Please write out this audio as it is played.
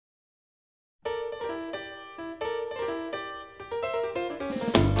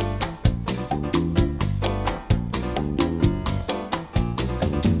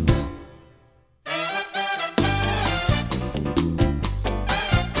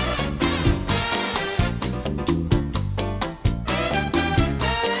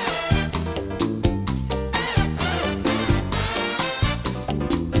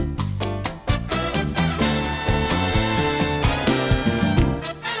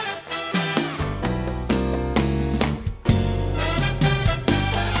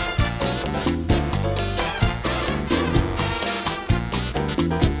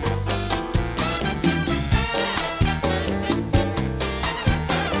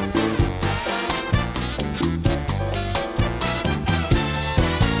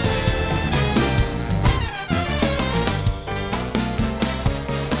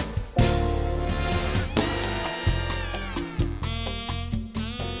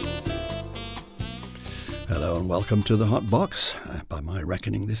Hello and welcome to the Hot Box. By my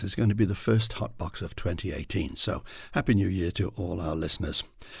reckoning, this is going to be the first Hot Box of 2018, so Happy New Year to all our listeners.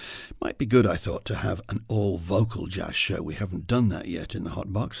 Might be good, I thought, to have an all-vocal jazz show. We haven't done that yet in the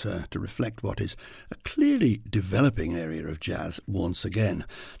Hot Box, to reflect what is a clearly developing area of jazz once again.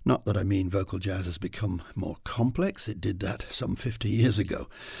 Not that I mean vocal jazz has become more complex, it did that some 50 years ago,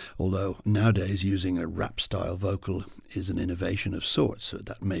 although nowadays using a rap-style vocal is an innovation of sorts, so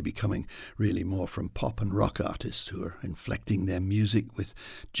that may be coming really more from pop and rock artists who are inflecting their music with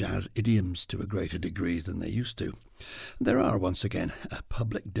jazz idioms to a greater degree than they used to. There are, once again,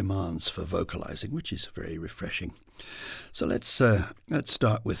 public demands for vocalizing, which is very refreshing. So let's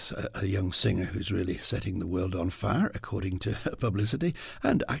start with a young singer who's really setting the world on fire, according to publicity,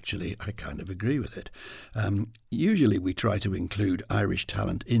 and actually I kind of agree with it. Usually we try to include Irish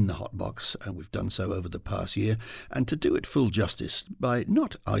talent in the Hot Box, and we've done so over the past year, and to do it full justice by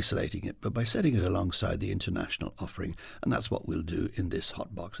not isolating it, but by setting it alongside the international offering, and that's what we'll do in this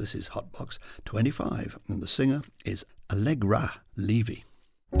Hot Box. This is Hot Box 25, and the singer is Allegra Levy.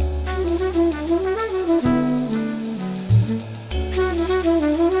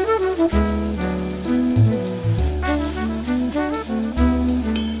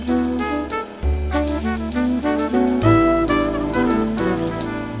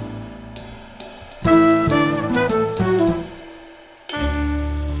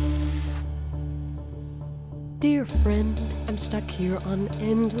 Dear friend, I'm stuck here on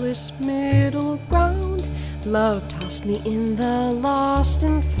endless middle ground. Love tossed me in the lost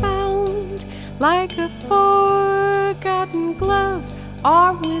and found, like a forgotten glove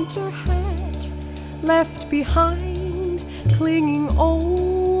or winter hat, left behind, clinging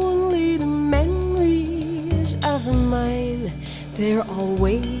only to memories of mine. They're all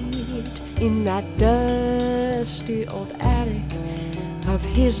wait in that dusty old attic of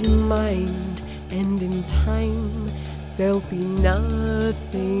his mind, and in time there'll be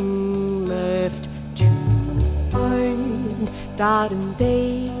nothing left to find.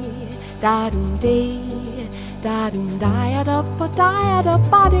 Da-dum-day, da-dum-day,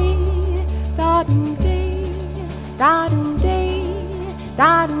 da-dum-dia-da-ba-dia-da-ba-dee, da-dum-day, da-dum-day,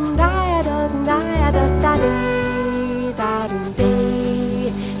 da-dum-dia-da-dia-da-da-dee,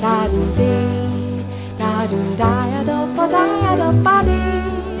 da-dum-day, da-dum-day, da-dum-dia-da-ba-dia-da-ba-dee,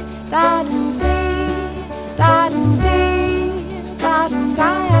 da-dum-day, da-dum-day,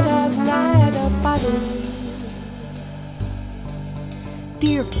 da-dum-dia-da-dia-da-ba-dee.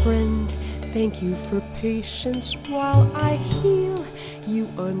 Dear friend, thank you for patience while I heal. You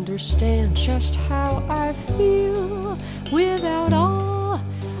understand just how I feel. Without all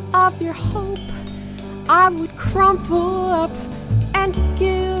of your hope, I would crumple up and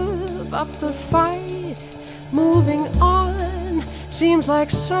give up the fight. Moving on seems like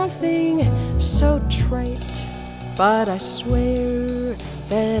something so trite, but I swear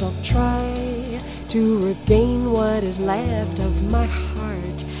that I'll try to regain what is left of my heart.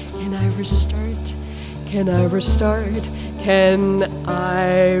 Can I restart? Can I restart? Can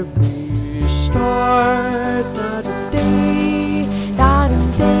I restart? Da-da-day,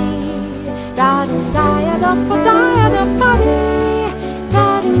 da-da-day, da-da-da-da-da-da-da-da-da-da-da-day,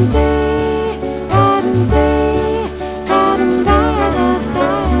 da-da-day, da-da-day,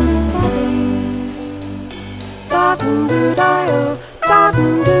 da-da-da-da-da-da-da-day,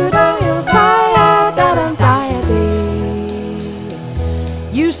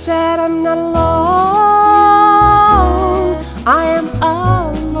 da-da-da-da-da-da-da-da-da-da-day. You said I'm not alone, I am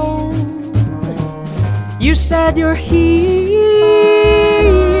alone. You said you're here,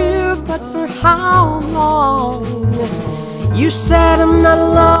 but for how long? You said I'm not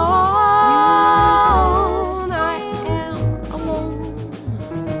alone, I am alone.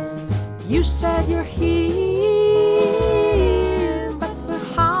 You said you're here, but for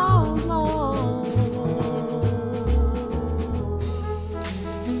how long?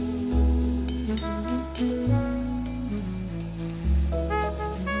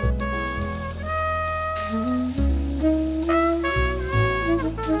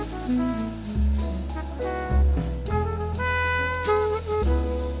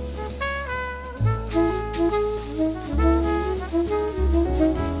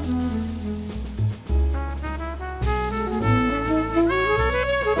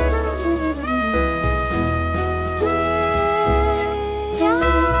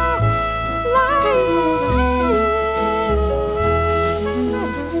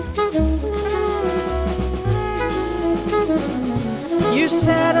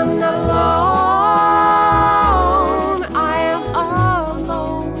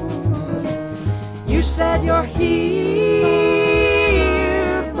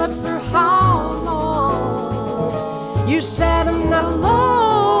 You said I'm not alone.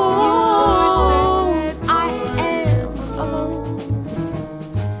 I am alone.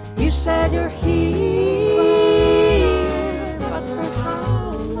 You said you're here, but for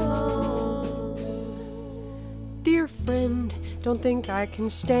how long? Dear friend, don't think I can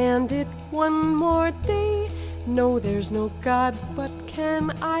stand it one more day. No, there's no God, but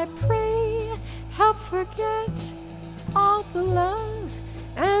can I pray? Help forget all the love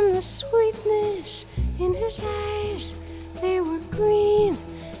and the sweetness in his eyes. They were green,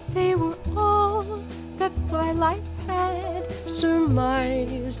 they were all that my life had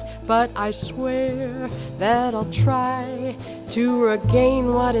surmised. But I swear that I'll try to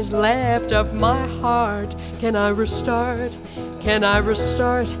regain what is left of my heart. Can I restart? Can I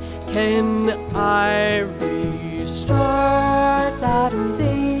restart? Can I restart?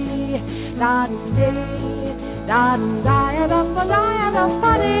 Da-dum-dee, da-dum-dee,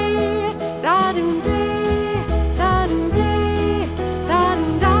 da-dum-da-ya-da-ba-da-ya-da-ba-dee, da-dum-dee, da-dum-dee,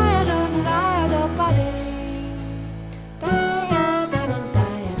 da-dum-da-ya-da-ba-da-ya-da-ba-dee,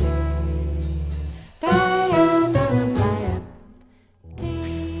 da-ya-da-dum-da-ya-dee, da-ya-da-dum-da-ya-dee.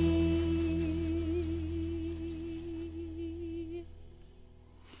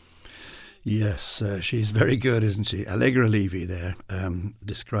 Yes, she's very good, isn't she? Allegra Levy there,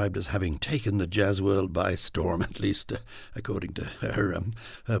 described as having taken the jazz world by storm, at least according to her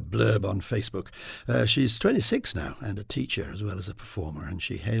blurb on Facebook. She's 26 now and a teacher as well as a performer, and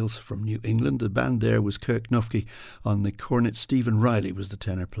she hails from New England. The band there was Kirk Nufke on the cornet, Stephen Riley was the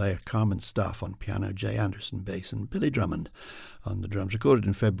tenor player, Carmen Staff on piano, Jay Anderson bass, and Billy Drummond on the drums, recorded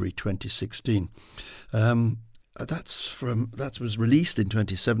in February 2016. That was released in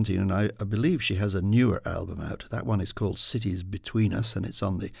 2017, and I believe she has a newer album out. That one is called Cities Between Us, and it's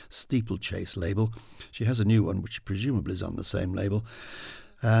on the Steeplechase label. She has a new one, which presumably is on the same label,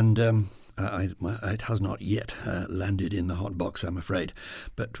 and it has not yet landed in the hot box, I'm afraid.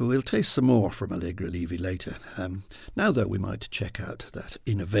 But we'll taste some more from Allegra Levy later. Now, though, we might check out that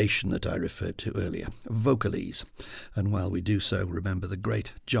innovation that I referred to earlier, Vocalese. And while we do so, remember the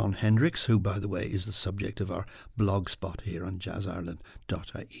great Jon Hendrix, who, by the way, is the subject of our blog spot here on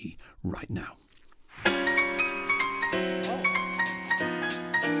jazzireland.ie right now.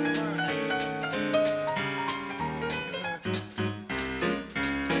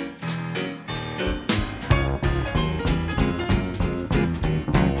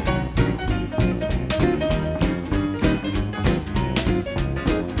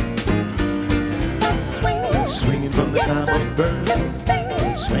 From the time of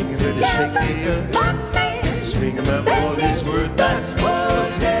birth, swinging to the shake the earth, swing him up all his worth, that's what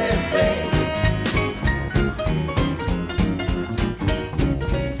they say.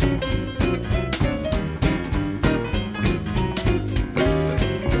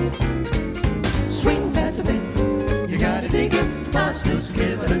 Swing, that's the thing, you gotta dig it, masters,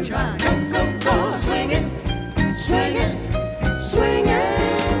 give it a try. Go, go, go, swing it, swing it, swing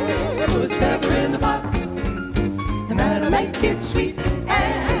it, puts pepper in the pot. Make it sweet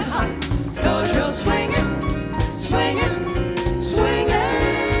and hot, 'cause you're swinging, swinging, swinging.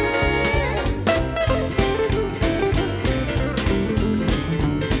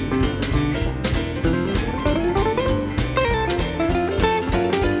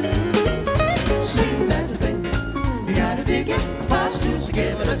 Swing, that's the thing, you gotta dig it, masters,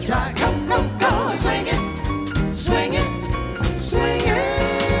 give it a try.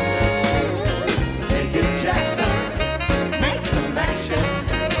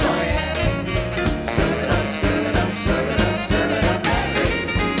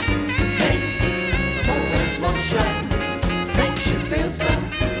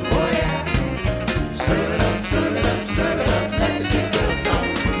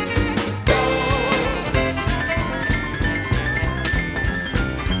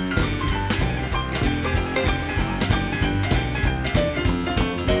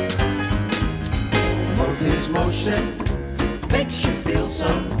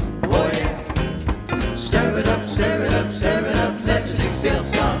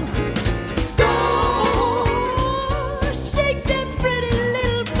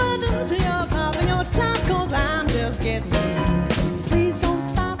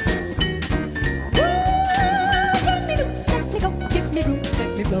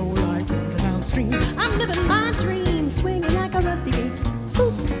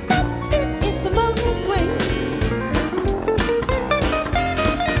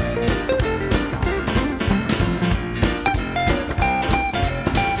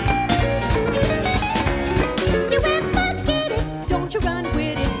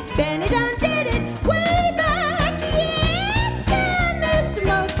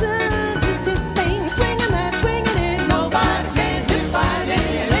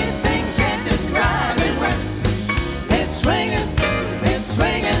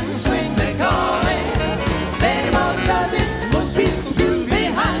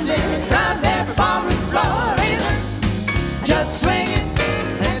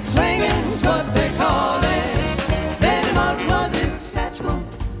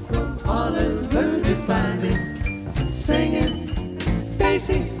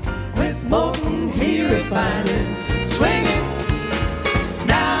 Stacy with molten heat refining, swinging.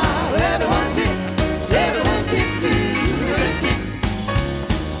 Now everyone's hit to the tip.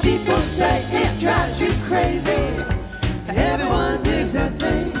 People say it drives you crazy. Everyone digs that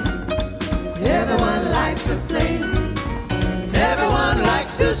thing. Everyone likes a flame. Everyone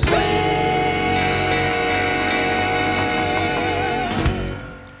likes to swing.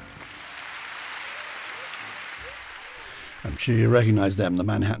 I'm sure you recognise them, the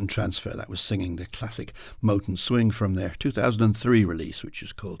Manhattan Transfer. That was singing the classic Motown Swing from their 2003 release, which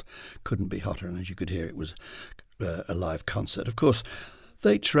is called Couldn't Be Hotter. And as you could hear, it was a live concert. Of course,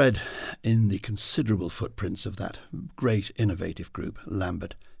 they tread in the considerable footprints of that great innovative group,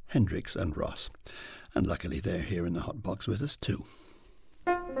 Lambert, Hendrix and Ross. And luckily they're here in the hot box with us too.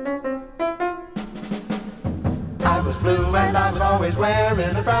 I was blue and I was always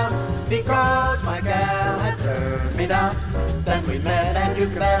wearing a frown because my gal had turned me down. Then we met and you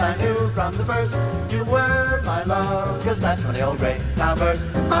could bet I knew from the first you were my love, cause that's when the old gray cloud burst.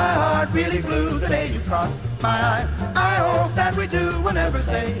 My heart really flew the day you crossed my eye. I hope that we two will never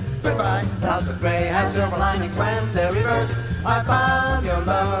say goodbye. Clouds of gray have silver linings when they're reversed. I found your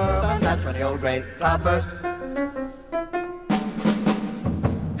love and that's when the old gray cloud burst.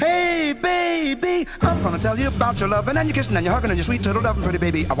 Hey, baby, I'm gonna tell you about your loving and your kissing and your hugging and your sweet little loving, pretty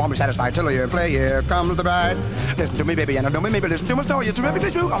baby. I want me satisfied till you play. Here comes the bride. Listen to me, baby, and I know me, maybe listen to my story. It's terrifically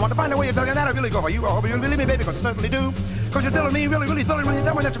true. I want to find a way of telling you that I really go for you. I hope you'll believe me, baby, cause I certainly do. Cause you're thrilling me, really, really thrilling when you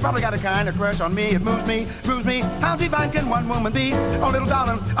tell me that you probably got a kind of crush on me. It moves me, grooves me. How divine can one woman be? Oh, little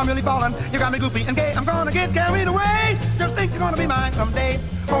darling, I'm really falling. You got me goofy and gay. I'm gonna get carried away. Just think you're gonna be mine someday.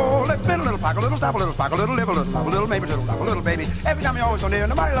 Oh, let's spin a little pack, a little stop, a little spark, a little live, a little love, a little maybe, a little love, a little baby. Every time you're always so near,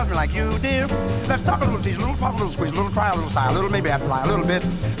 nobody loves me like you, dear. Let's talk a little tease, a little pop, a little squeeze, a little cry, a little sigh, a little maybe have to lie a little bit.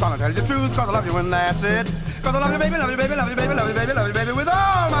 Gonna tell you the truth, cause I love you and that's it. Cause I love you, baby, love you, baby, love you, baby, love you, baby, love you, baby, with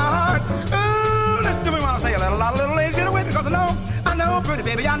all my heart. Ooh, listen to me when I say a little ladies, get away because I know, pretty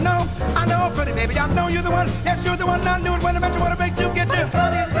baby, I know, pretty baby, I know you're the one. Yes, you're the one, I knew it when I met you, what a big to get you. You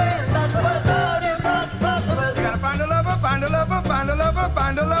gotta find a lover, find a lover, find a lover,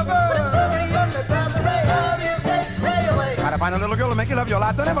 find a lover. Gotta find a little girl to make you love your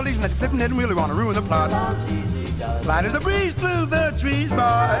life. Don't ever leave them that you're flipping, didn't really want to ruin the plot. Light as a breeze through the trees,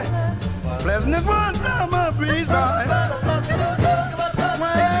 boy. Pleasant as one summer breeze, boy. Well,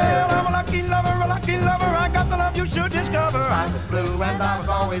 I'm a lucky lover, I got the love you should discover. I was blue and I was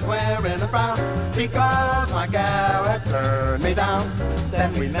always wearing a frown because my gal had turned me down.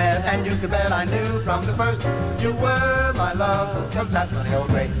 Then we met and you could bet I knew from the first you were my love, cause that's when the old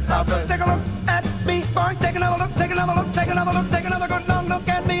great love burst. Take a look at me, boy, take another look, take another look, take another look, take another good long look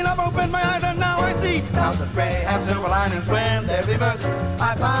at me. And I've opened my eyes and now I see clouds of gray have silver linings when they're reversed.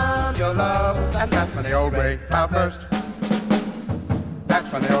 I found your love and that's when the old great cloud burst. That's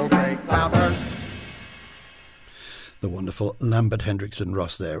when the old great cloud burst. The wonderful Lambert, Hendrix and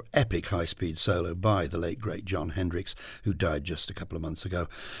Ross there. Epic high-speed solo by the late, great Jon Hendrix, who died just a couple of months ago.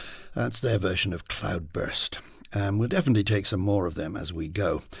 That's their version of Cloudburst. We'll definitely take some more of them as we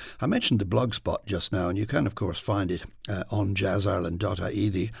go. I mentioned the blog spot just now, and you can, of course, find it on jazzireland.ie,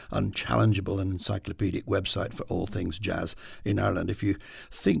 the unchallengeable and encyclopedic website for all things jazz in Ireland. If you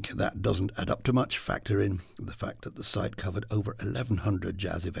think that doesn't add up to much, factor in the fact that the site covered over 1,100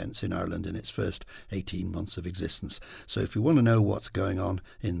 jazz events in Ireland in its first 18 months of existence. So if you want to know what's going on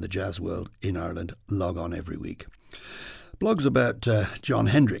in the jazz world in Ireland, log on every week. Blogs about Jon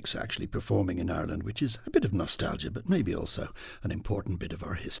Hendrix actually performing in Ireland, which is a bit of nostalgia, but maybe also an important bit of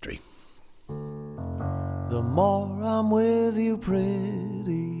our history. The more I'm with you,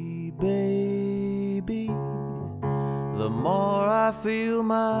 pretty baby, the more I feel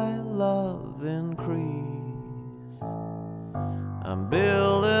my love increase. I'm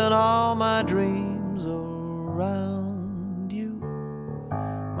building all my dreams around you.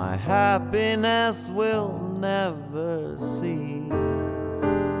 My happiness will never cease,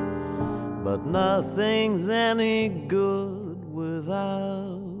 but nothing's any good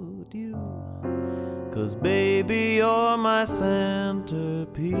without you, 'cause baby, you're my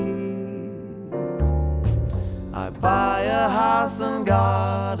centerpiece. I buy a house and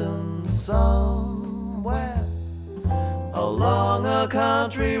garden somewhere along a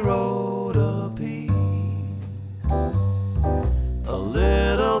country road apiece, a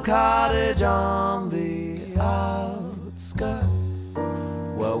little cottage on the outskirts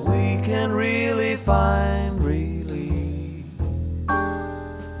where we can really find relief,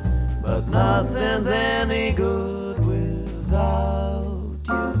 but nothing's any good without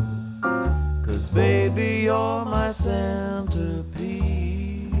you, 'cause baby, you're my centerpiece.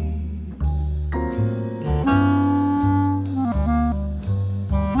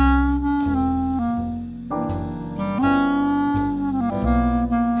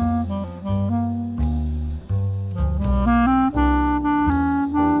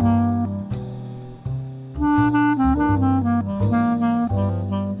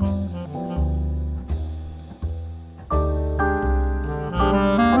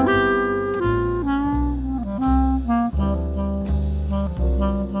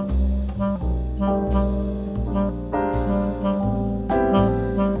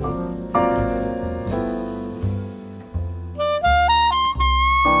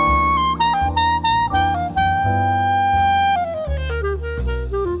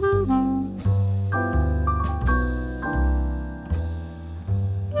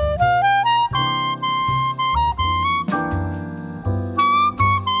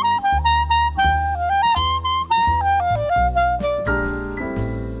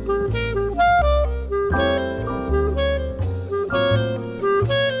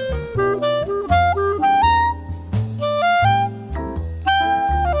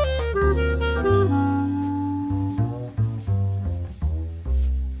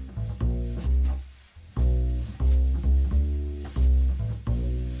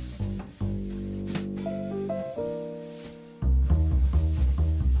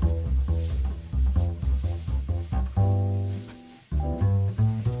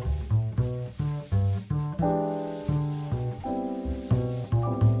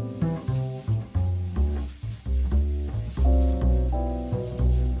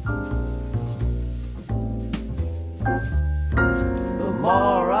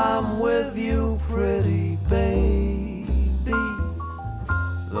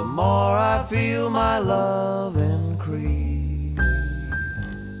 feel my love increase.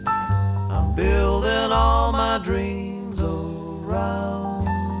 I'm building all my dreams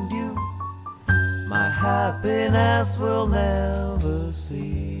around you. My happiness will never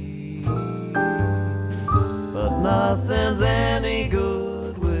cease. But nothing's any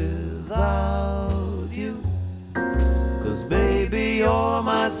good without you. 'Cause baby, you're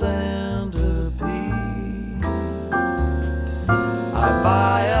my centerpiece. I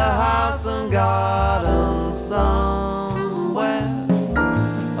buy a house and garden somewhere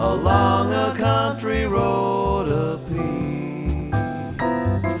along a country road of peace.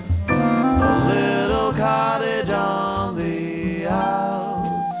 A little cottage on the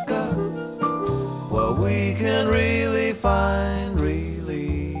outskirts where we can really find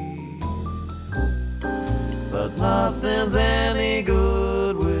relief. But nothing's any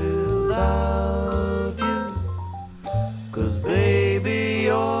good without you. 'Cause baby,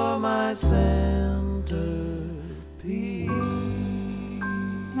 you're my centerpiece.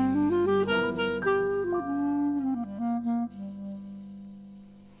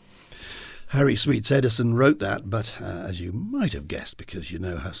 Harry Sweets Edison wrote that, but as you might have guessed, because you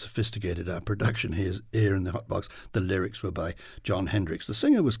know how sophisticated our production is here in the Hot Box, the lyrics were by Jon Hendrix. The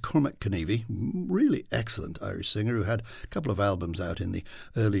singer was Cormac Kennevy, really excellent Irish singer who had a couple of albums out in the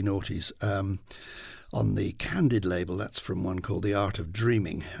early noughties. On the Candid label, that's from one called The Art of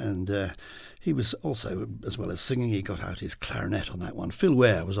Dreaming, and he was also, as well as singing, he got out his clarinet on that one. Phil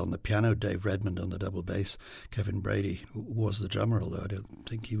Ware was on the piano, Dave Redmond on the double bass, Kevin Brady was the drummer, although I don't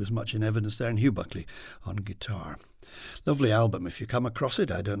think he was much in evidence there, and Hugh Buckley on guitar. Lovely album if you come across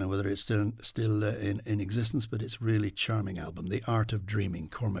it. I don't know whether it's still in existence, but it's a really charming album. The Art of Dreaming,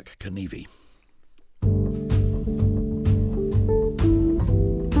 Cormac Kennevy.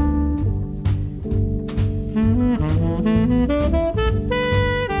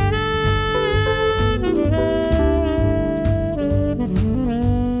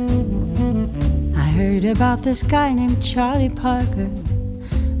 About this guy named Charlie Parker.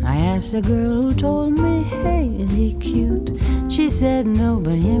 I asked the girl who told me, hey, is he cute? She said no,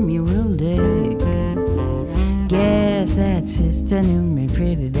 but him you will dig. Guess that sister knew me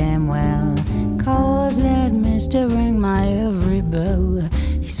pretty damn well, 'cause that mister rang my every bell.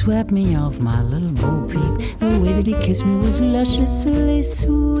 He swept me off my little bo peep. The way that he kissed me was lusciously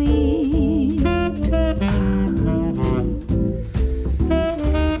sweet.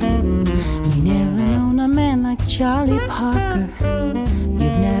 Charlie Parker,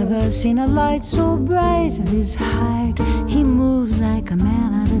 you've never seen a light so bright at his height. He moves like a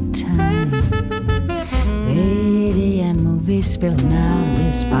man out of time. Radiant movie spilling out of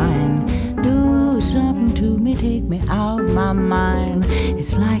his spine. Do something to me, take me out my mind.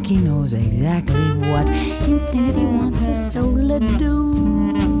 It's like he knows exactly what infinity wants his soul to do.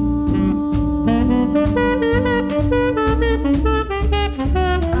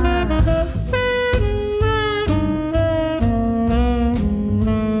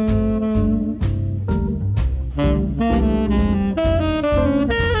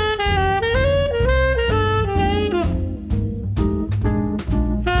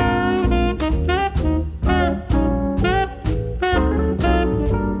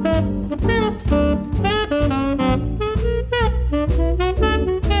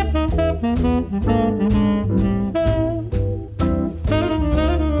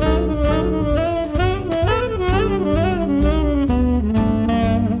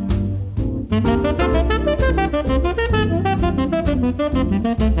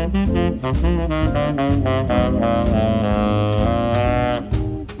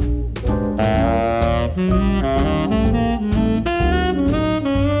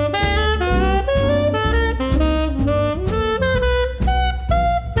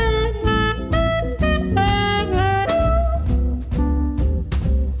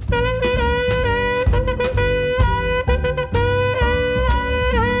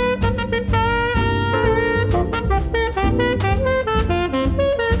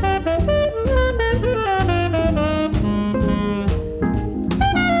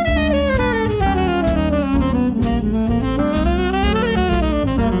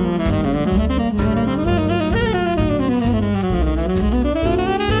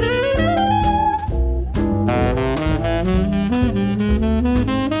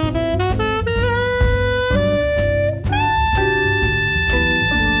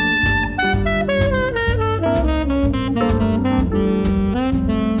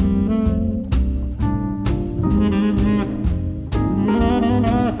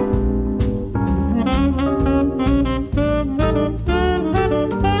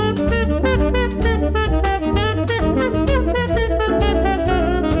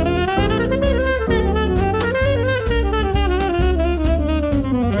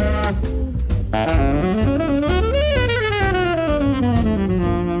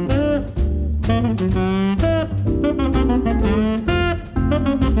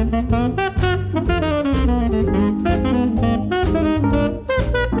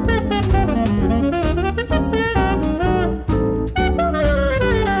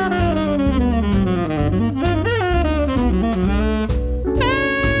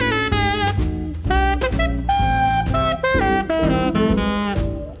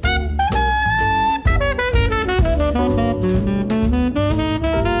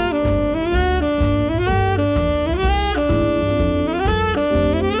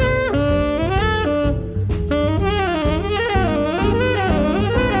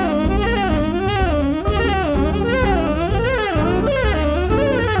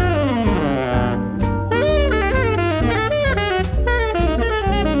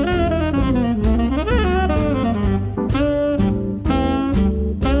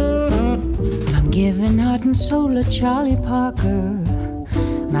 a Charlie Parker.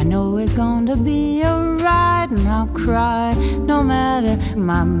 I know it's going to be a ride, and I'll cry no matter.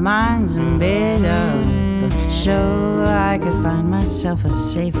 My mind's made up. Sure, I could find myself a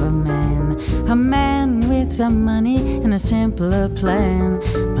safer man, a man with some money and a simpler plan.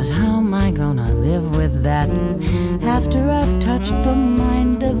 But how am I gonna live with that after I've touched the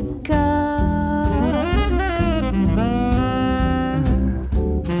mind of God?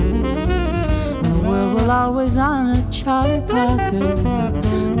 The world will always honor Charlie Parker,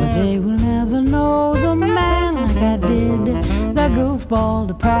 but they will never know the man like I did, the goofball,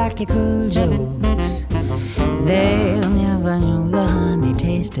 the practical jokes. They'll never know the honey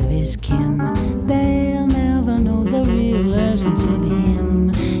taste of his kin. They'll never know the real essence of him.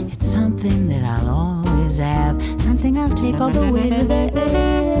 It's something that I'll always have, something I'll take all the way to the end.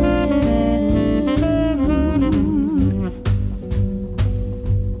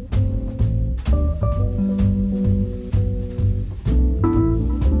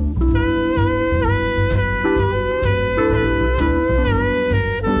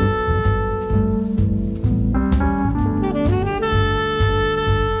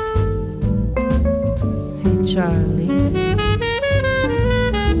 Charlie. Hey.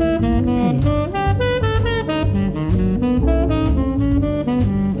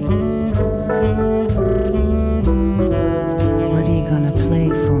 What are you gonna play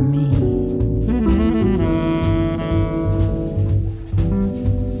for me?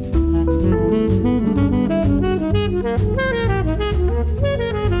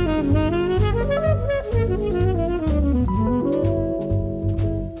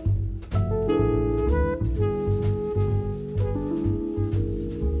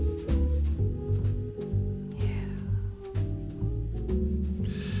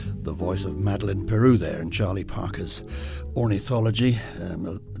 Voice of Madeleine Peru there in Charlie Parker's Ornithology.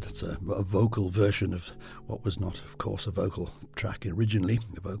 That's a vocal version of what was not, of course, a vocal track originally,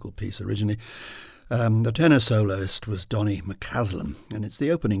 a vocal piece originally. The tenor soloist was Donny McCaslin, and it's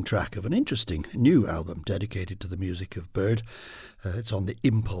the opening track of an interesting new album dedicated to the music of Bird. It's on the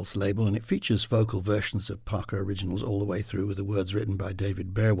Impulse label, and it features vocal versions of Parker originals all the way through, with the words written by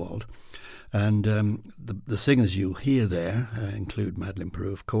David Berwald. And the singers you hear there include Madeleine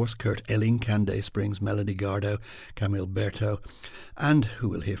Peru, of course, Kurt Elling, Candace Springs, Melody Gardot, Camille Berto, and, who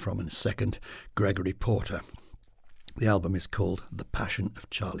we'll hear from in a second, Gregory Porter. The album is called The Passion of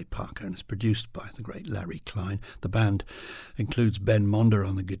Charlie Parker and is produced by the great Larry Klein. The band includes Ben Monder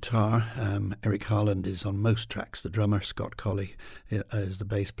on the guitar. Eric Harland is on most tracks, the drummer. Scott Colley is the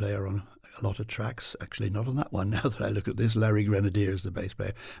bass player on a lot of tracks. Actually, not on that one now that I look at this. Larry Grenadier is the bass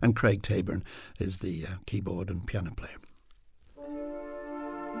player. And Craig Taborn is the keyboard and piano player.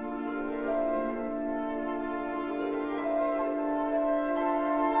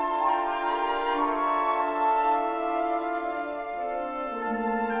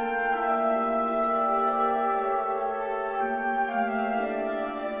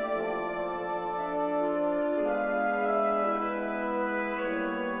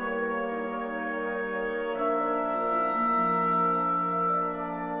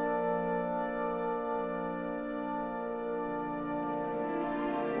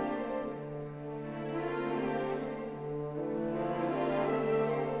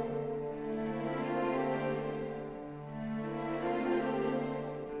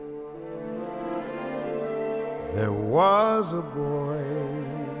 There was a boy,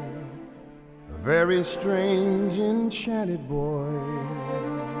 a very strange, enchanted boy.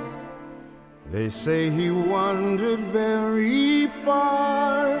 They say he wandered very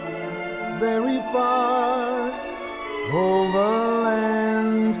far over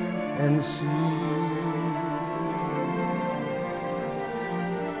land and sea.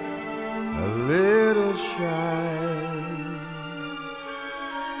 A little shy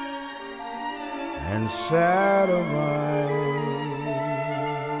and sad of eye,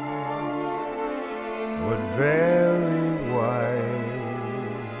 but very wise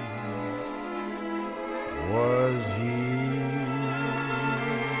was he.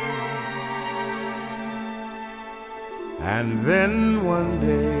 And then one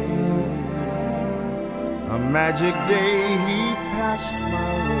day, a magic day, he passed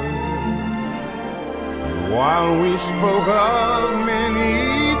my way. And while we spoke of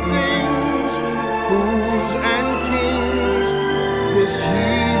many things, fools and kings, this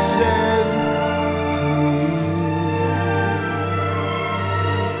he said to me: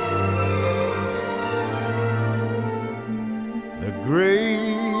 the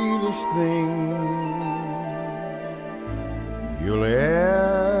greatest thing you'll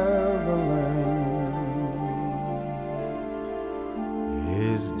ever learn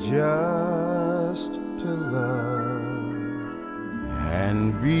is just to love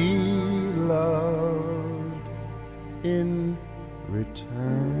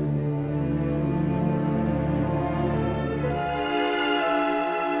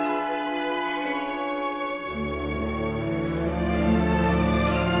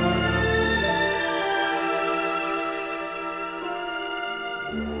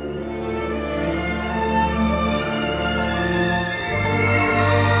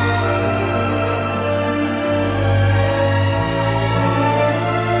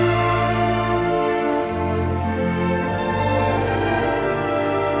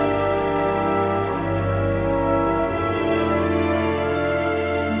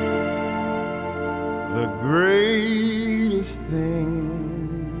The greatest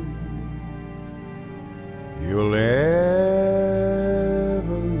thing you'll ever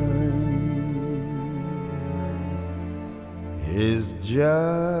learn is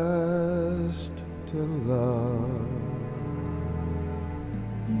just to love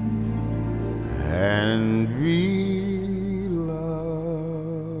and be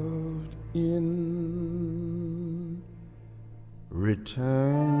loved in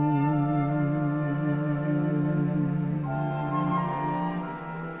return.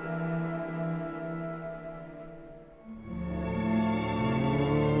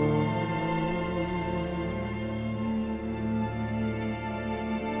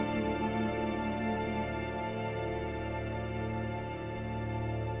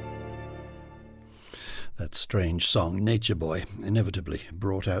 That strange song, Nature Boy, inevitably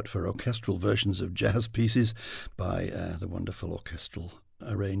brought out for orchestral versions of jazz pieces by the wonderful orchestral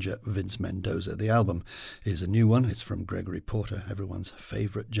arranger Vince Mendoza. The album is a new one. It's from Gregory Porter, everyone's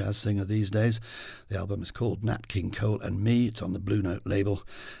favourite jazz singer these days. The album is called Nat King Cole and Me. It's on the Blue Note label,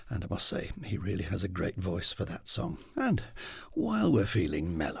 and I must say, he really has a great voice for that song. And while we're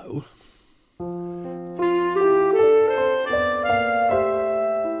feeling mellow,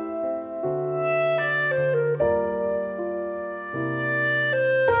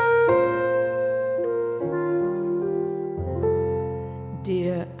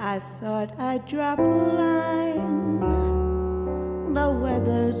 dear, I thought I'd drop a line. The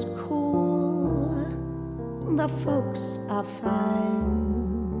weather's cool, the folks are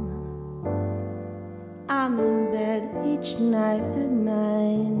fine. I'm in bed each night at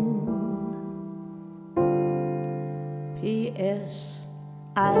 9. P.S.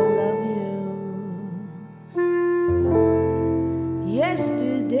 I love you.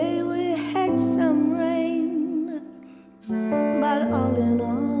 Yesterday we had some rain, but all in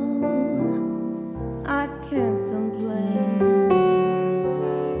all, I can't complain.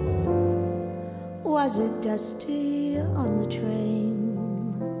 Was it dusty on the train?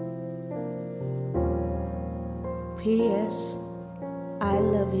 P.S. I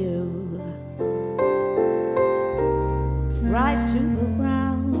love you. Right to the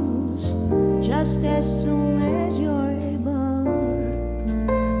brows, just as soon as you're able.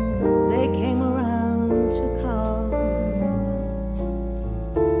 They came around to call.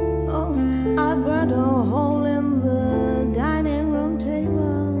 Oh, I burnt a hole in the dining room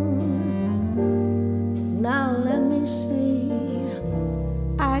table. Now let me see,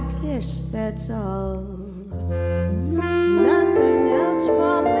 I guess that's all. Nothing else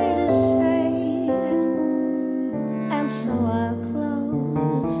for me to say, and so I'll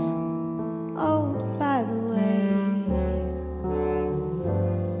close. Oh, by the way,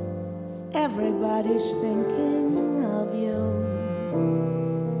 everybody's thinking of you.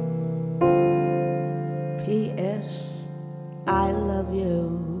 P.S. I love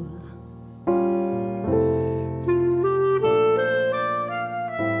you.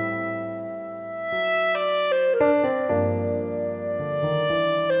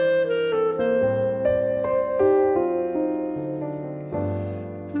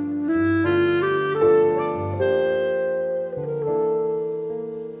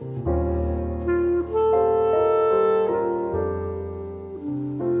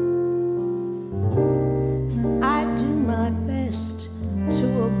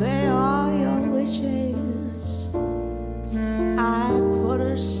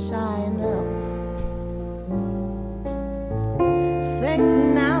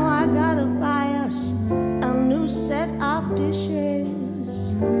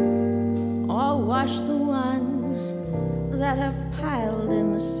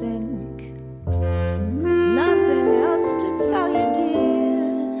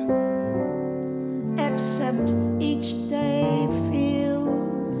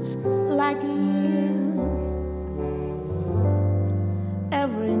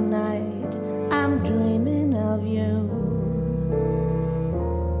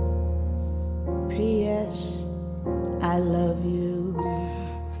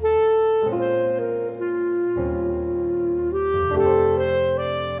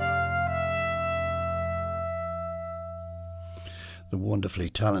 The wonderfully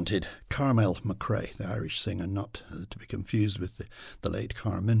talented Carmel McRae, the Irish singer, not to be confused with the late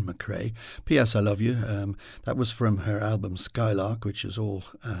Carmen McRae. P.S. I Love You. That was from her album Skylark, which is all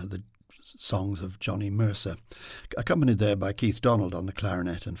the songs of Johnny Mercer, accompanied there by Keith Donald on the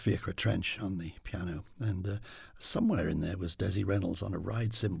clarinet and Fiacre Trench on the piano. And somewhere in there was Desi Reynolds on a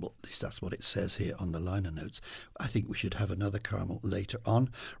ride cymbal. At least that's what it says here on the liner notes. I think we should have another Carmel later on.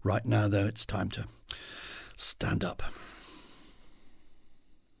 Right now, though, it's time to stand up.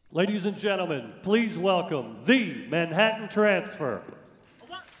 Ladies and gentlemen, please welcome the Manhattan Transfer.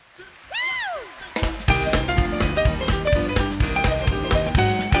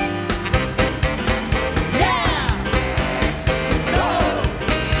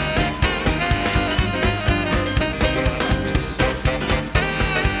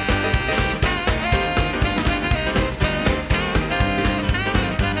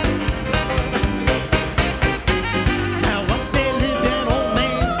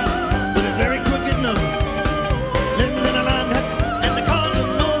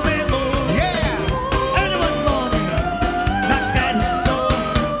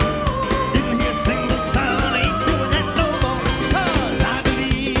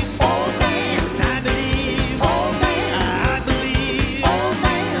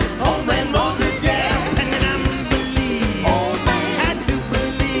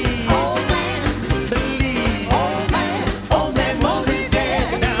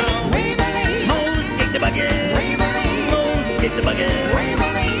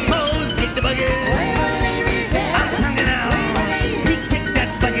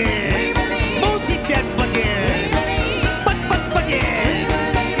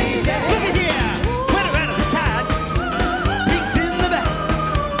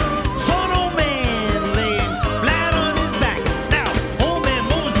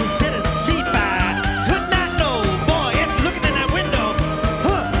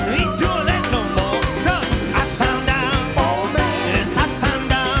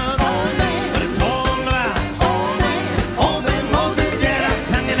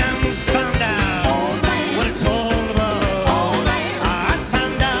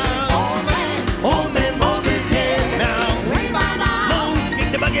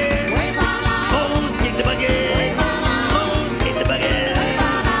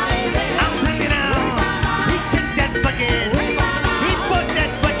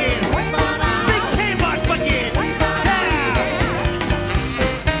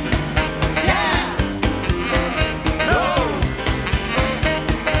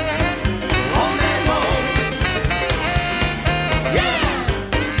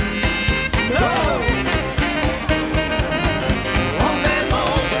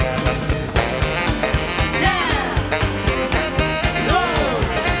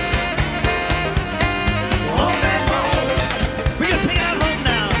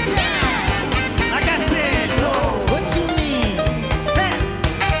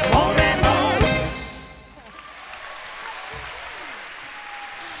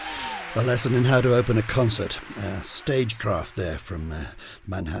 A lesson in how to open a concert. Stagecraft there from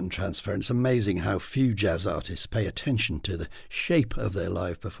Manhattan Transfer. And it's amazing how few jazz artists pay attention to the shape of their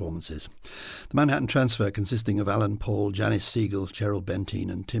live performances. The Manhattan Transfer, consisting of Alan Paul, Janice Siegel, Cheryl Bentine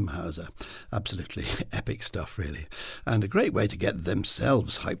and Tim Hauser. Absolutely epic stuff, really. And a great way to get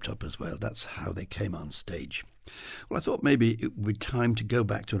themselves hyped up as well. That's how they came on stage. Well, I thought maybe it would be time to go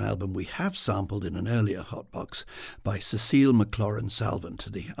back to an album we have sampled in an earlier Hotbox by Cecile McLaurin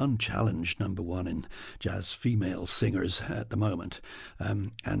Salvant, the unchallenged number one in jazz female singers at the moment.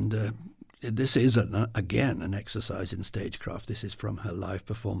 This is, again, an exercise in stagecraft. This is from her live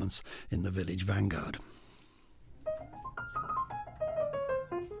performance in the Village Vanguard.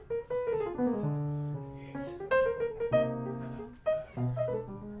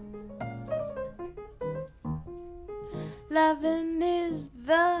 Loving is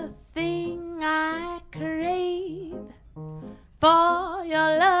the thing I crave. For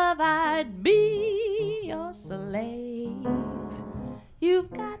your love I'd be your slave. You've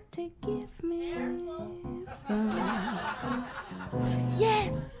got to give me some.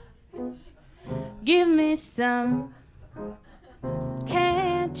 Yes, give me some.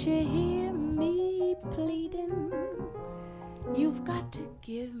 Can't you hear me pleading? You've got to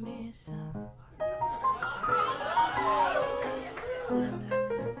give me some.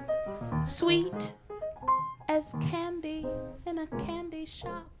 Sweet as candy in a candy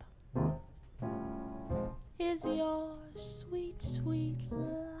shop is your sweet, sweet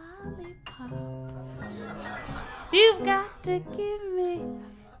lollipop. You've got to give me,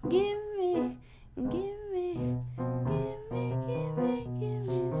 give me, give me, give me, give me, give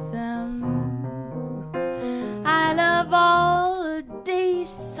me some. I love all these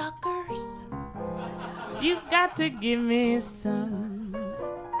suckers. You've got to give me some.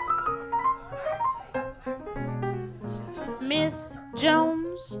 Miss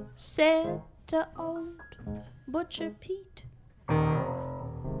Jones said to old Butcher Pete,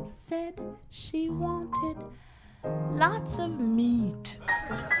 said she wanted lots of meat.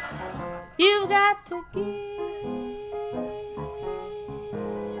 You've got to give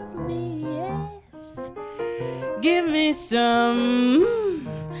me, yes, give me some.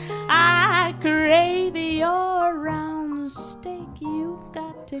 I crave your round steak. You've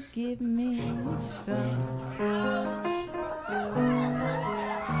got to give me some.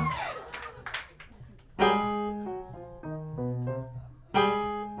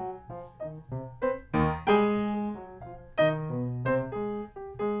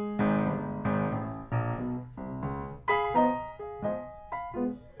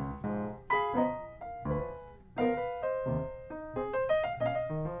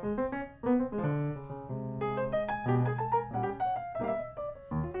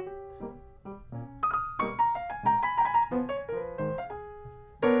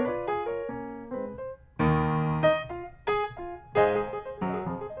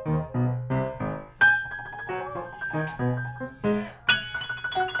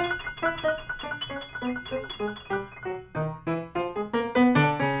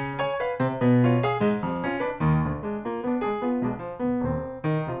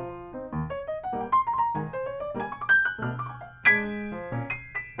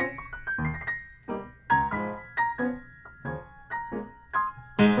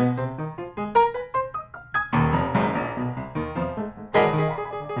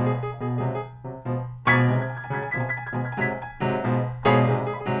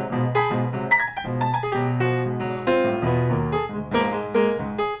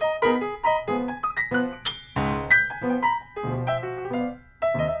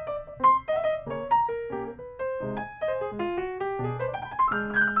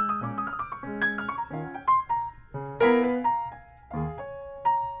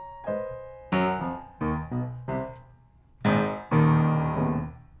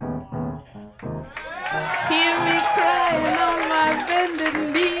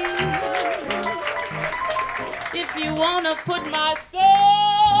 Put my soul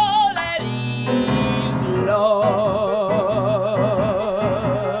at ease, Lord,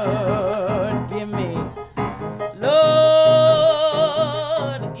 give me, Lord,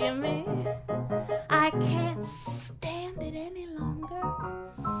 give me. I can't stand it any longer.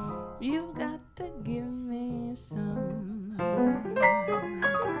 You've got to give me some.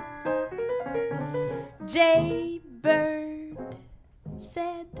 Jay Bird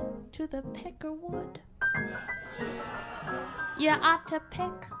said to the peckerwood, you ought to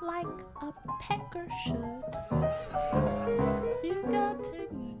peck like a pecker should. You've got to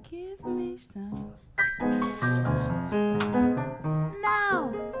give me some.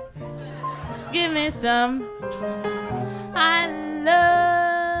 Now, give me some. I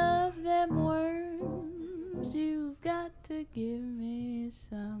love them worms. You've got to give me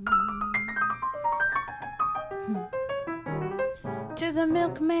some. To the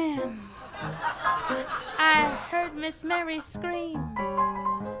milkman, I heard Miss Mary scream,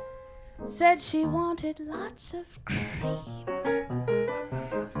 said she wanted lots of cream.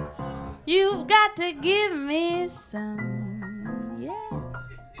 You've got to give me some, yes.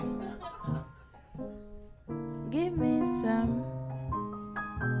 Give me some.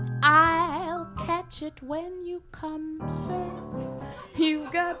 I'll catch it when you come, sir.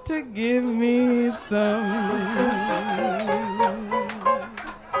 You've got to give me some.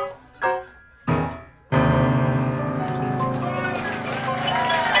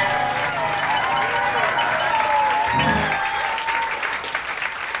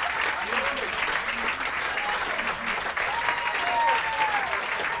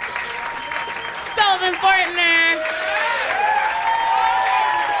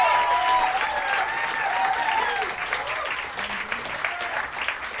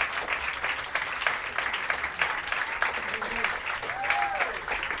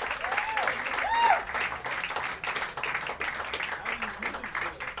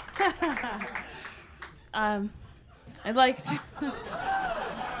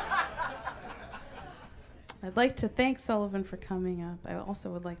 I'd like to thank Sullivan for coming up. I also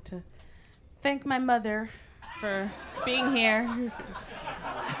would like to thank my mother for being here,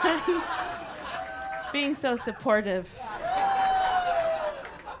 being so supportive.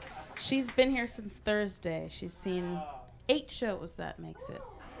 She's been here since Thursday. She's seen 8 shows, that makes it.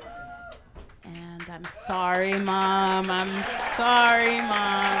 And I'm sorry, Mom. I'm sorry,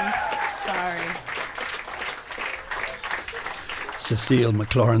 Mom. Sorry. Cecile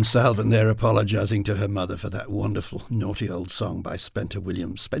McLaurin Salvin there apologising to her mother for that wonderful naughty old song by Spencer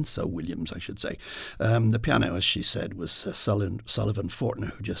Williams, I should say. The piano, as she said, was Sullivan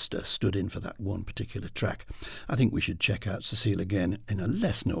Fortner, who just stood in for that one particular track. I think we should check out Cecile again in a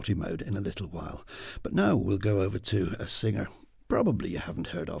less naughty mode in a little while. But now we'll go over to a singer probably you haven't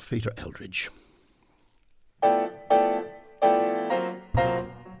heard of, Peter Eldridge.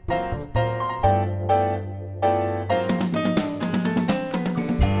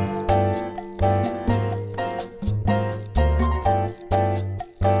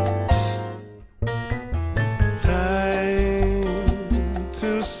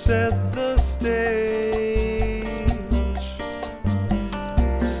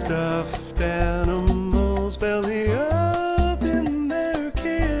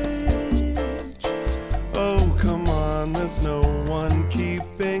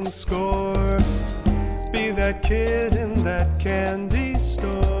 Kid in that candy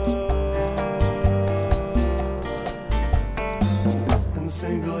store, and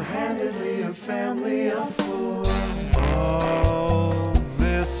single-handedly a family of four. All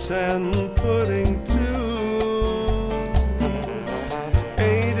this and pudding too.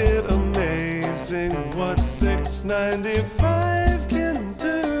 Ain't it amazing what $6.95 can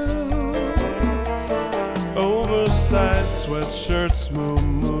do? Oversized sweatshirts,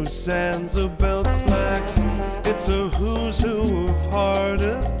 moo-moos, and a belt slacks. It's a who's who of heart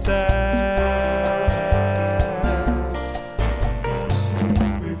attacks.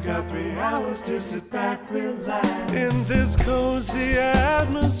 We've got 3 hours to sit back, relax. In this cozy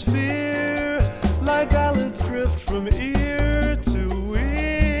atmosphere, like ballads drift from ear to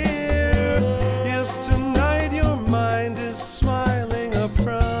ear. Yes, tonight your mind is smiling up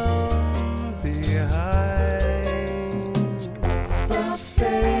from behind.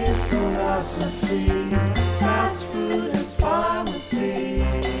 Buffet philosophy. Fast food is pharmacy.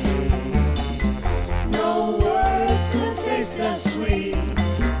 No words could taste as sweet,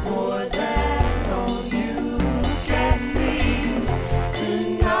 more than all you can be.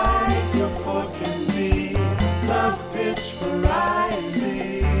 Tonight your fork can be the pitch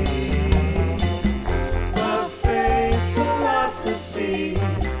variety. Buffet philosophy,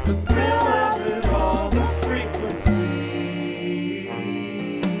 the thrill of it all, the frequency.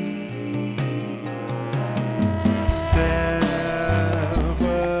 Step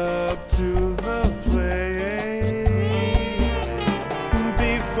up to the plate.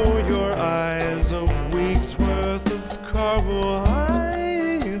 Before your eyes, a week's worth of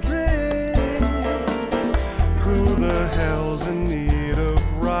carbohydrates. Who the hell's in need of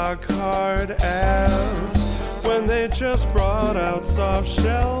rock-hard abs when they just brought out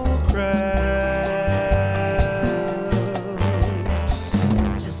soft-shell crabs?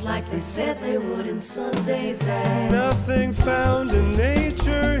 Just like they said they would in Sunday's ad. Nothing found in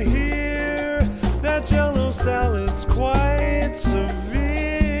nature here. That Jell-O salad's quite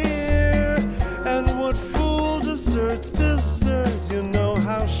severe. And what fool desserts dessert? You know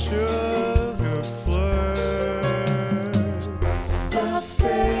how sugar flirts.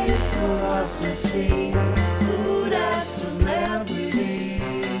 Buffet philosophy, food as celebrity.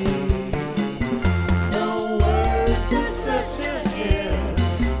 No words are such a hit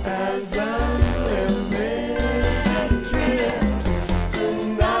as unlimited trips.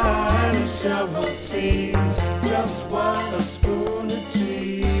 Tonight a shovel sees just what a spoon of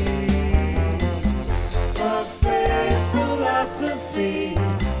cheese. Buffet philosophy,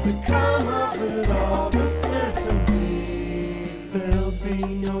 the calm of it all, the certainty. There'll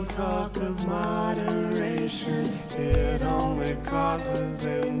be no talk of moderation. It only causes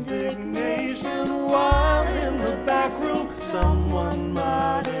indignation. While in the back room, someone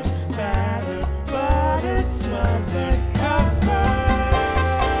mutters, battered, buttered, smothered, covered.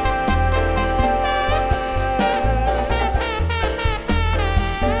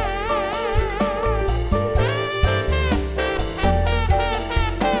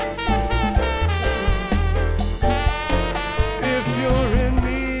 If you're in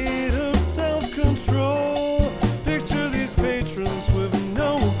need of self-control, picture these patrons with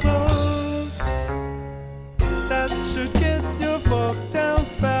no clothes. That should get your fork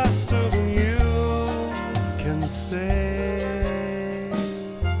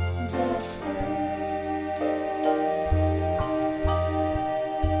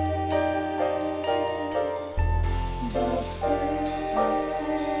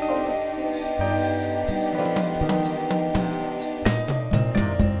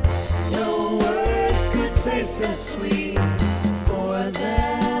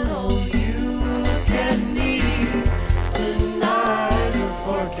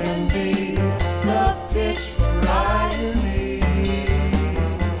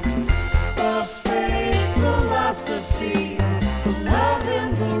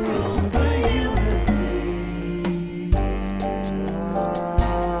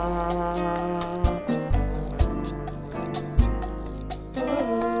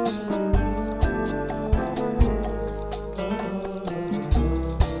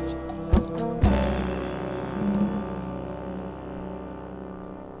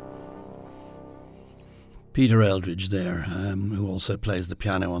Peter Eldridge there, who also plays the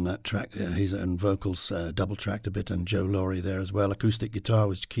piano on that track. His own vocals double-tracked a bit, and Joe Laurie there as well. Acoustic guitar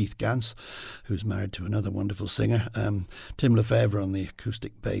was Keith Gance, who's married to another wonderful singer. Tim Lefevre on the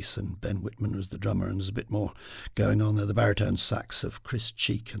acoustic bass, and Ben Whitman was the drummer, and there's a bit more going on there. The baritone sax of Chris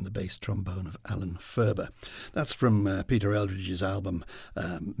Cheek and the bass trombone of Alan Ferber. That's from Peter Eldridge's album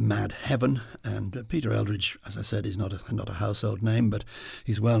Mad Heaven, and Peter Eldridge, as I said, is not a household name, but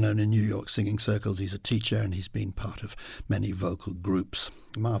he's well known in New York singing circles. He's a teacher, and he's been part of many vocal groups.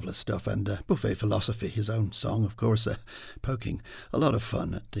 Marvellous stuff. And Buffet Philosophy, his own song, of course, poking a lot of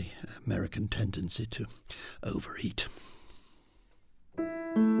fun at the American tendency to overeat.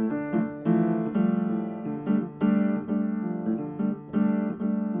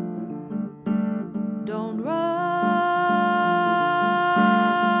 Don't run,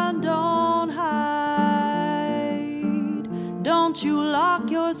 don't hide, don't you lock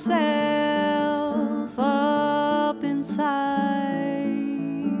yourself up inside.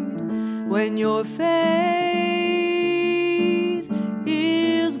 When your faith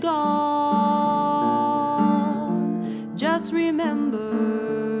is gone, just remember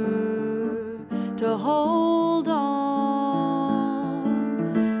to hold on,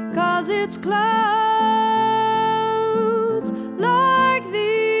 'cause it's clouds like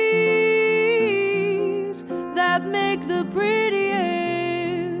these that make the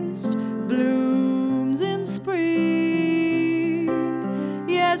prettiest blooms in spring.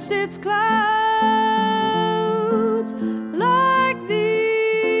 Yes, it's clouds like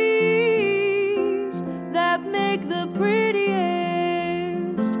these that make the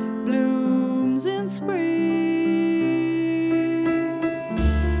prettiest blooms in spring.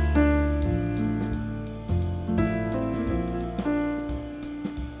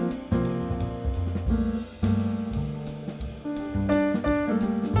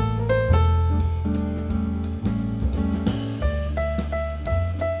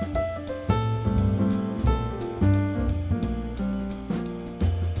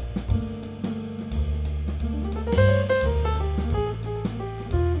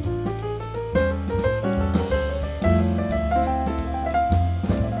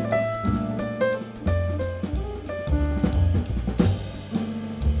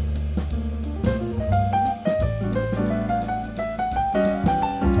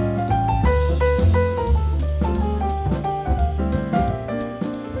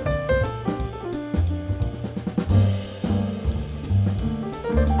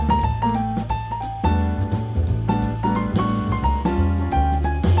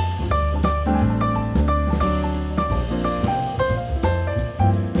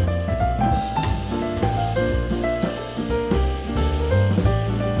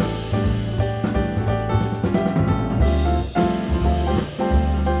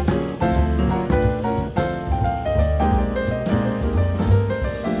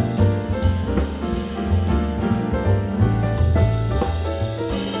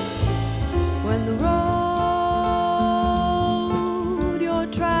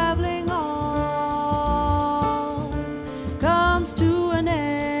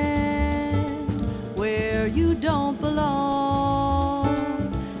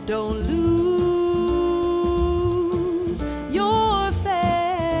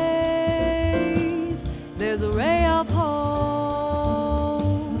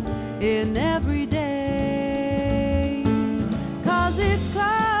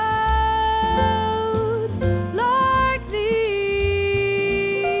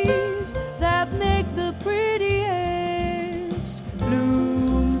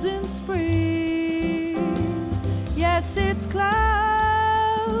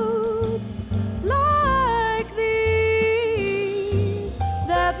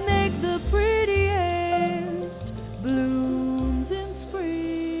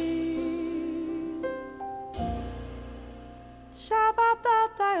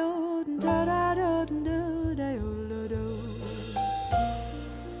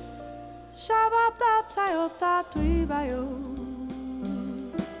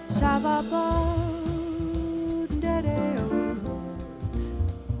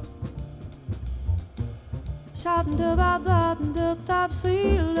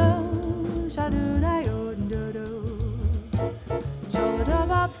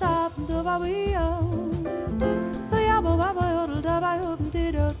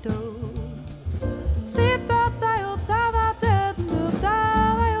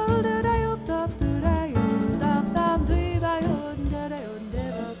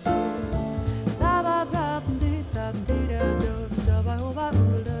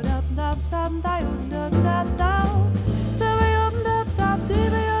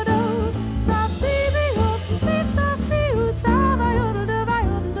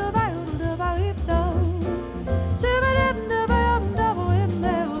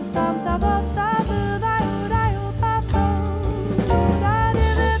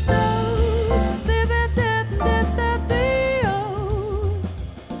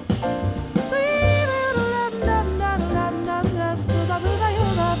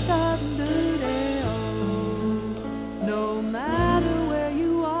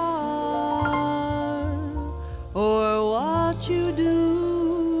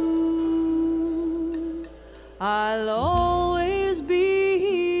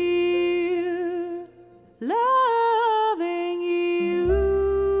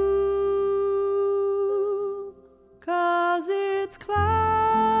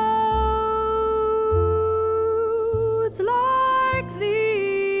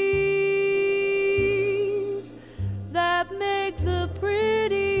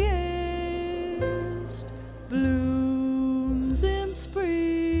 in spring.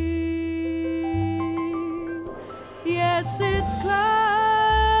 Yes, it's clouds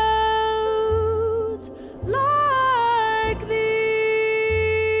like these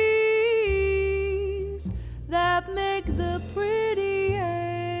that make the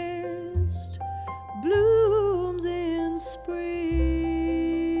prettiest blooms in spring.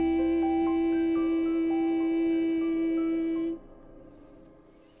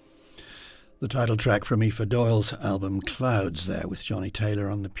 The title track from Aoife Doyle's album Clouds there, with Johnny Taylor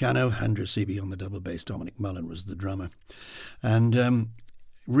on the piano, Andrew Seaby on the double bass, Dominic Mullen was the drummer. And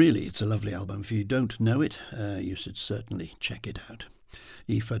really, it's a lovely album. If you don't know it, you should certainly check it out.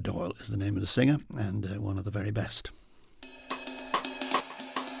 Aoife Doyle is the name of the singer, and one of the very best.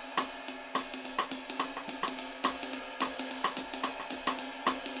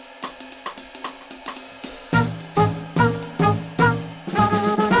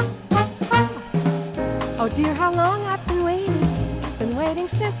 Oh dear, how long I've been waiting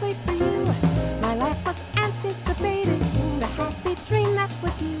simply for you. My life was anticipating the happy dream that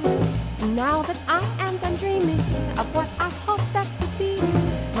was you. Now that I am done dreaming of what I hoped that would be,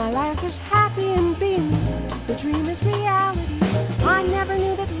 my life is happy and beaming, the dream is reality. I never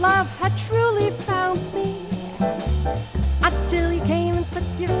knew that love had truly found me, until you came and put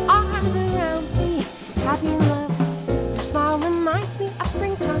your arms around me. Happy in love, your smile reminds me of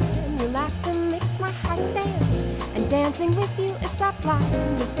springtime. Your laughter makes my heart dance, and dancing with you is sublime.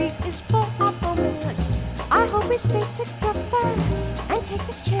 This beat is full of romance. I hope we stay together and take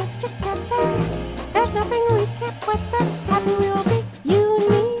this chance together. There's nothing we can't weather. Happy we'll be, you and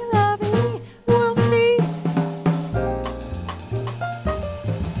me, loving, we'll see.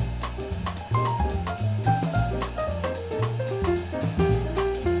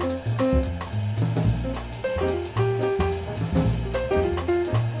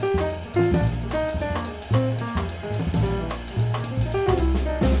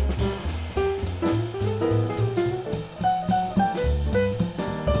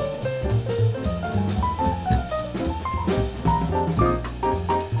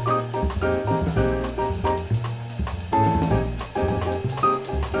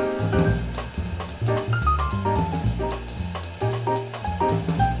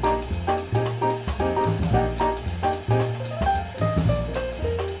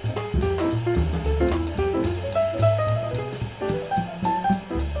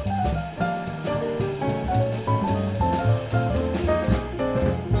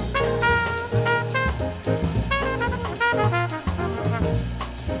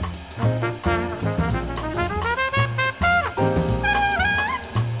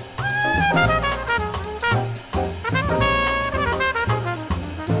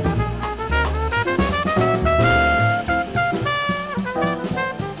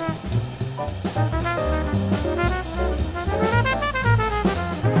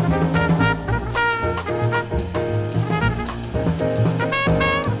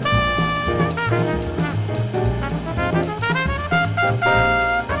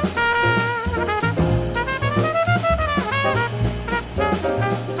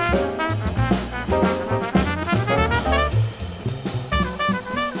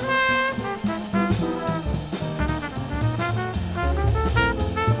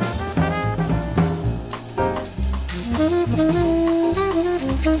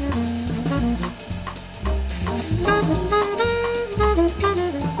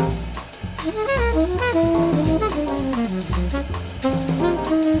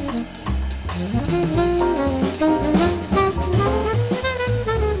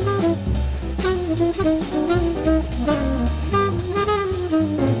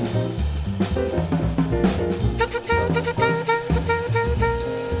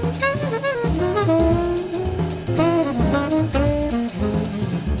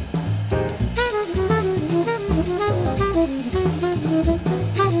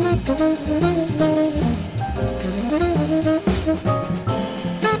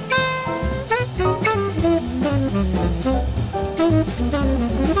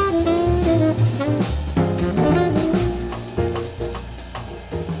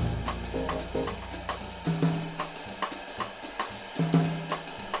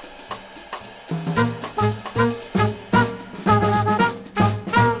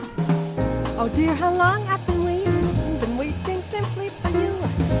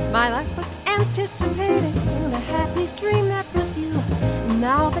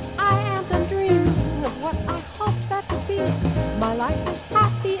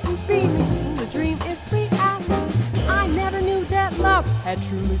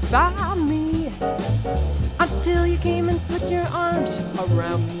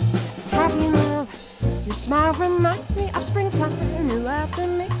 your laughter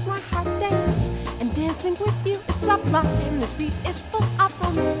makes my heart dance, and dancing with you is sublime. This beat is full of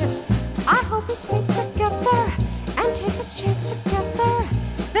romance. I hope we stay together and take this chance together.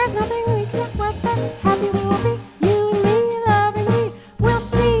 There's nothing we can't weather. Happy we'll be, you and me, loving me. We'll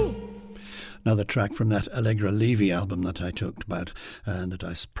see. Another track from that Allegra Levy album that I talked about and that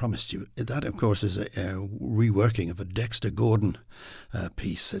I promised you. That, of course, is a reworking of a Dexter Gordon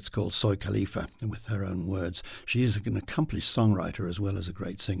piece. It's called Soy Khalifa, with her own words. She is an accomplished songwriter as well as a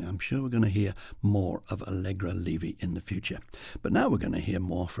great singer. I'm sure we're going to hear more of Allegra Levy in the future. But now we're going to hear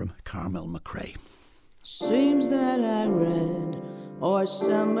more from Carmel McRae. Seems that I read, or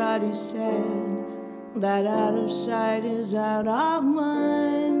somebody said, that out of sight is out of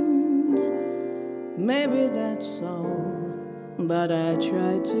mind. Maybe that's so, but I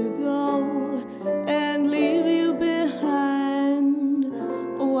tried to go and leave you behind.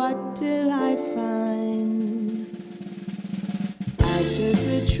 What did I find? I took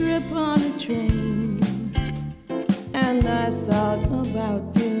a trip on a train, and I thought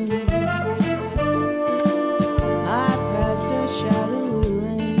about you. I passed a shadowy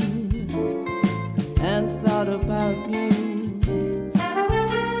lane and thought about you.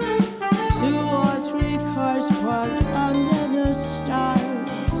 2 or 3 cars parked under the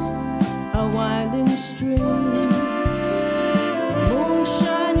stars, a winding stream, moon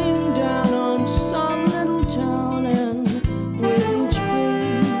shining down on some little town, and with each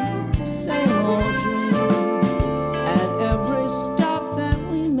beam, same old dream. At every stop that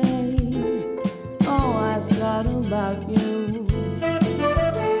we made, oh, I thought about you.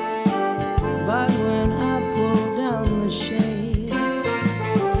 But when I pulled down the shade,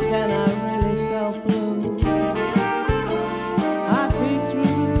 then I really felt blue. I peeked through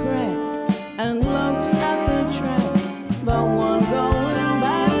the crack and looked at the track, the one going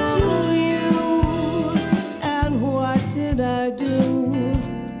back to you. And what did I do?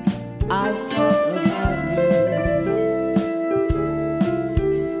 I thought about you.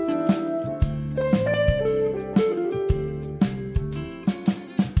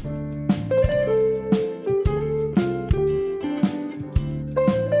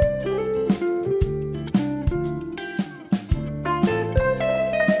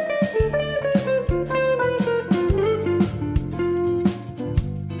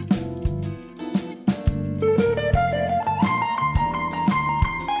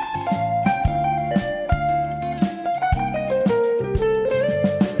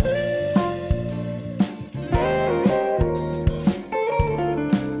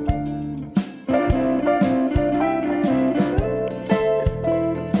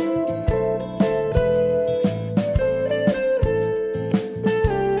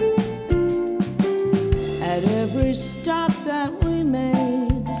 At every stop that we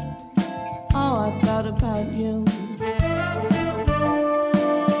made, oh, I thought about you.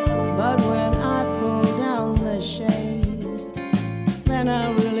 But when I pulled down the shade, then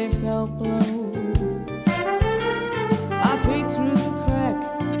I really felt blue. I peeked through the crack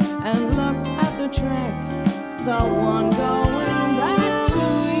and looked at the track, the one going back to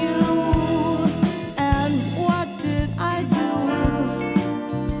you. And what did I do?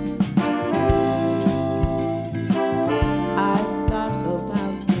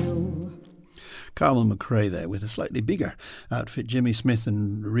 Carmel McRae there with a slightly bigger outfit. Jimmy Smith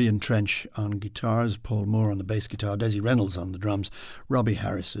and Rian Trench on guitars, Paul Moore on the bass guitar, Desi Reynolds on the drums, Robbie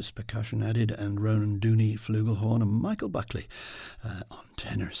Harris's percussion added, and Ronan Dooney flugelhorn, and Michael Buckley on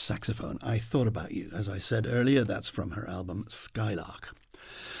tenor saxophone. I Thought About You, as I said earlier, that's from her album Skylark.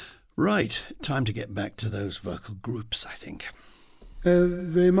 Right, time to get back to those vocal groups, I think.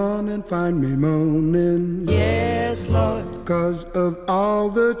 Every morning find me moaning. Yes, Lord. 'Cause of all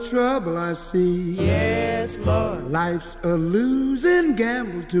the trouble I see. Yes, Lord. Life's a losing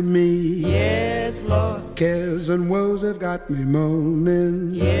gamble to me. Yes, Lord. Cares and woes have got me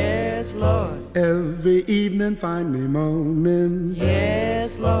moaning. Yes, Lord. Every evening find me moaning.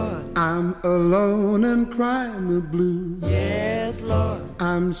 Yes, Lord. I'm alone and crying the blues. Yes, Lord.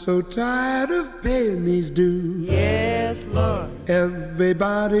 I'm so tired of paying these dues. Yes, Lord.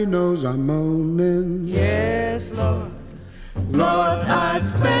 Everybody knows I'm moaning. Yes, Lord. Lord, I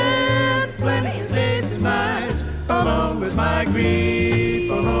spent plenty of days and nights alone with my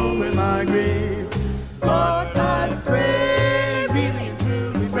grief, alone with my grief. Lord, I pray, really and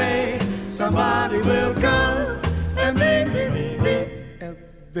truly pray, somebody will come and bring me relief.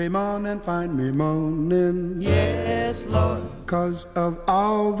 Every morning find me moaning. Yes, Lord. 'Cause of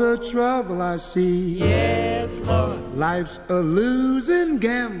all the trouble I see. Yes, Lord. Life's a losing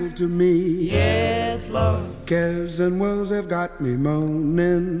gamble to me. Yes, Lord. Cares and woes have got me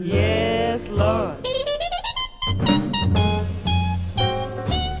moaning. Yes, Lord.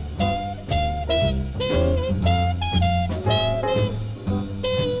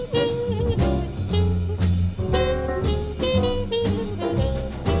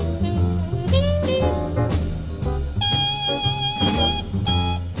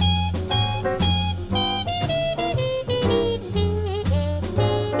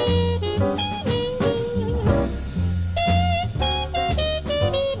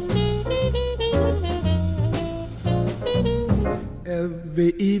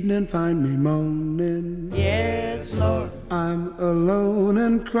 Every evening find me moaning. Yes, Lord. I'm alone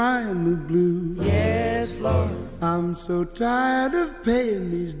and crying the blues. Yes, Lord. I'm so tired of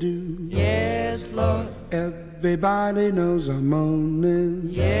paying these dues. Yes, Lord. Everybody knows I'm moaning.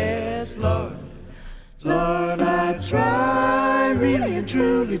 Yes, Lord. Lord, I try, really and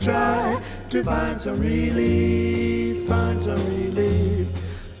truly try to find some relief, find some relief.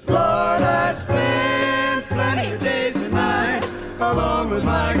 Lord, I spend plenty of days and nights alone with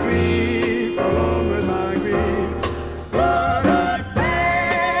my grief, alone with my grief. Lord, I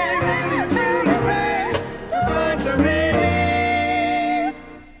pray, really and truly pray to find some relief.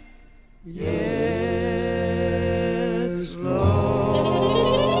 Yes, Lord.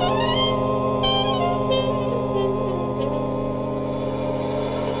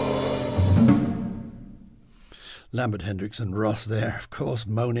 Lambert, Hendrix and Ross there, of course,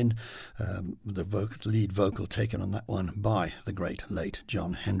 moaning. The lead vocal taken on that one by the great late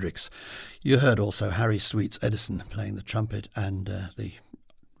Jon Hendrix. You heard also Harry Sweet's Edison playing the trumpet, and the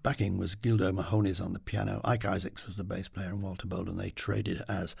backing was Gildo Mahoney's on the piano. Ike Isaacs was the bass player, and Walter Bolden. They traded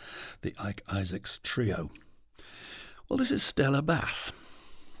as the Ike Isaacs Trio. Well, this is Stella Bass.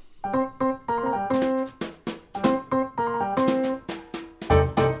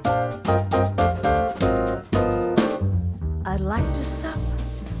 I'd like to sup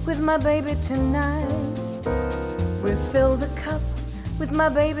with my baby tonight. Refill the cup with my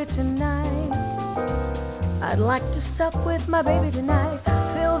baby tonight. I'd like to sup with my baby tonight.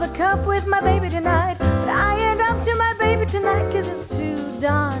 Fill the cup with my baby tonight. But I ain't up to my baby tonight, 'cause it's too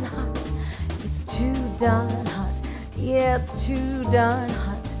darn hot. It's too darn hot. Yeah, it's too darn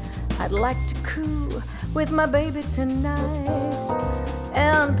hot. I'd like to coo with my baby tonight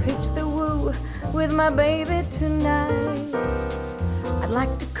and pitch the woo with my baby tonight. I'd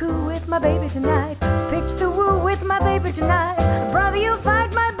like to coo with my baby tonight, pitch the woo with my baby tonight. Brother, you'll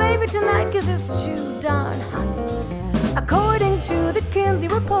fight my baby tonight, 'cause it's too darn hot. According to the Kinsey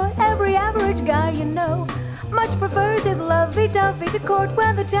report, every average guy you know much prefers his lovey-dovey to court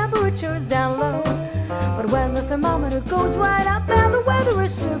when the temperature's down low. But when the thermometer goes right up and the weather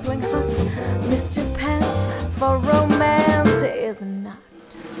is sizzling hot, Mr. Pants for romance is not.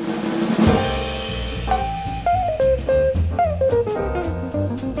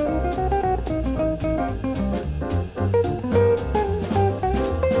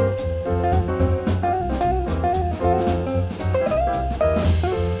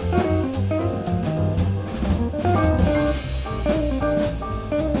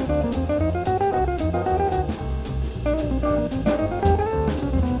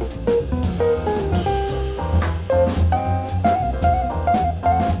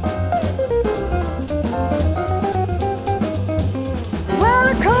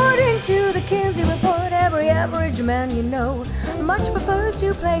 Average man you know much prefers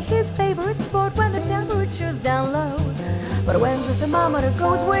to play his favorite sport when the temperature's down low. But when the thermometer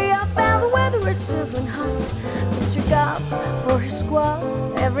goes way up and the weather is sizzling hot, Mr. Gob for his squad,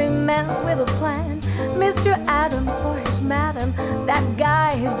 every man with a plan. Mr. Adam for his madam, that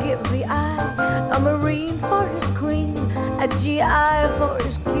guy who gives the eye. A Marine for his queen, a GI for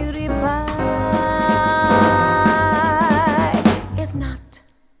his cutie pie. Is not.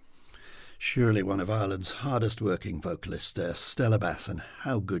 Surely one of Ireland's hardest working vocalists there, Stella Bass, and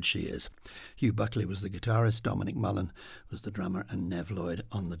how good she is. Hugh Buckley was the guitarist, Dominic Mullen was the drummer, and Nev Lloyd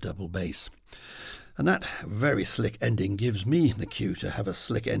on the double bass. And that very slick ending gives me the cue to have a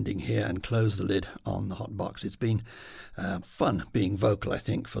slick ending here and close the lid on the hot box. It's been fun being vocal, I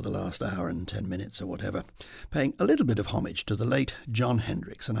think, for the last hour and 10 minutes or whatever, paying a little bit of homage to the late Jon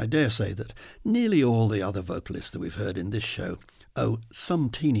Hendrix, and I dare say that nearly all the other vocalists that we've heard in this show owe some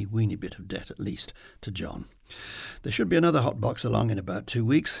teeny weeny bit of debt, at least, to Jon. There should be another hot box along in about 2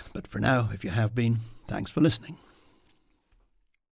 weeks, but for now, if you have been, thanks for listening.